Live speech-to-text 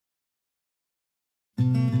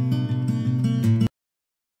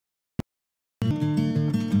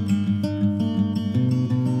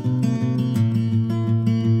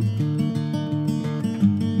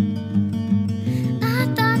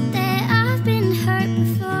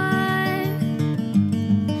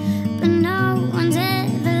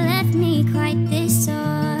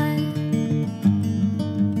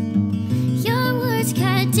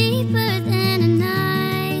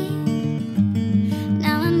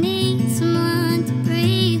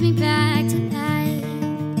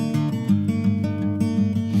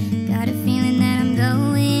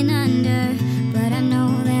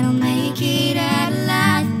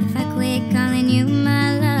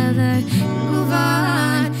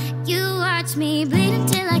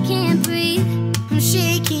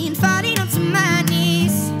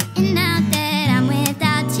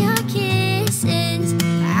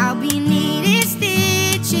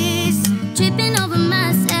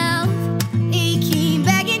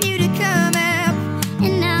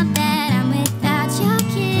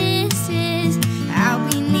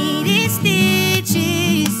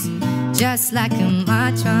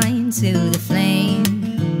to the flame.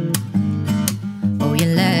 Oh, you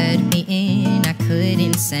let me in, I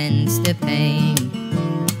couldn't sense the pain.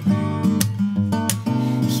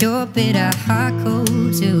 Your bitter heart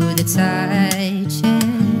cold to the touch,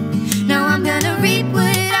 yeah. Now I'm gonna reap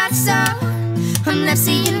what I sow. I'm left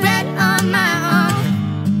seeing red on my own.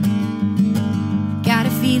 Got a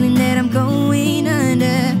feeling that I'm going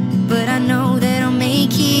under, but I know that I'll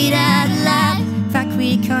make it out alive. If I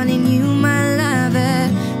quit calling you my lover,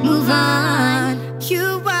 move on.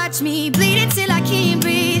 You watch me bleed until I can't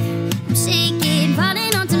breathe. I'm shaking,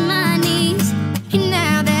 falling onto my knees. And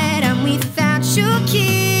now that I'm without your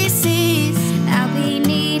kisses, I'll be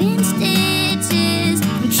needing stitches.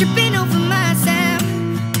 I'm tripping over myself,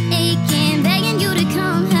 aching, begging you to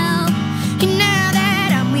come help. And now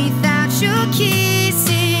that I'm without your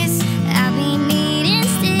kisses, I'll be needing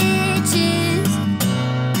stitches.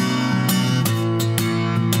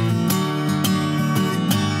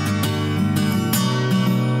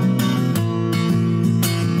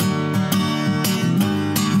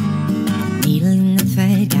 Needle in the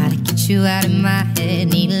thread, gotta get you out of my head.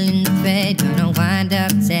 Needle in the thread, gonna wind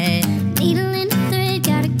up dead. Needle in the thread,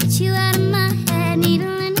 gotta get you out of my head.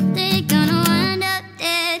 Needle in the thread, gonna wind up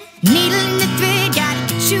dead. Needle in the thread, gotta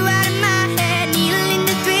get you out of my head. Needle in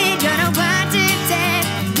the thread, gonna wind up dead.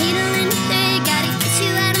 Needle in the thread, gotta get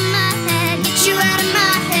you out of my head. Get you out of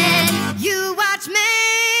my head. You watch me.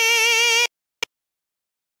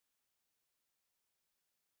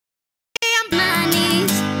 I'm on my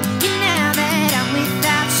knees. And now that I'm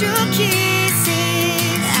without your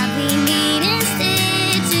kisses, I'll be needing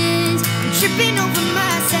stitches. I'm tripping over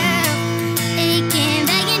myself, aching,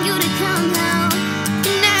 begging you to come home.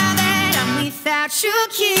 And now that I'm without your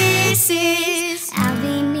kisses,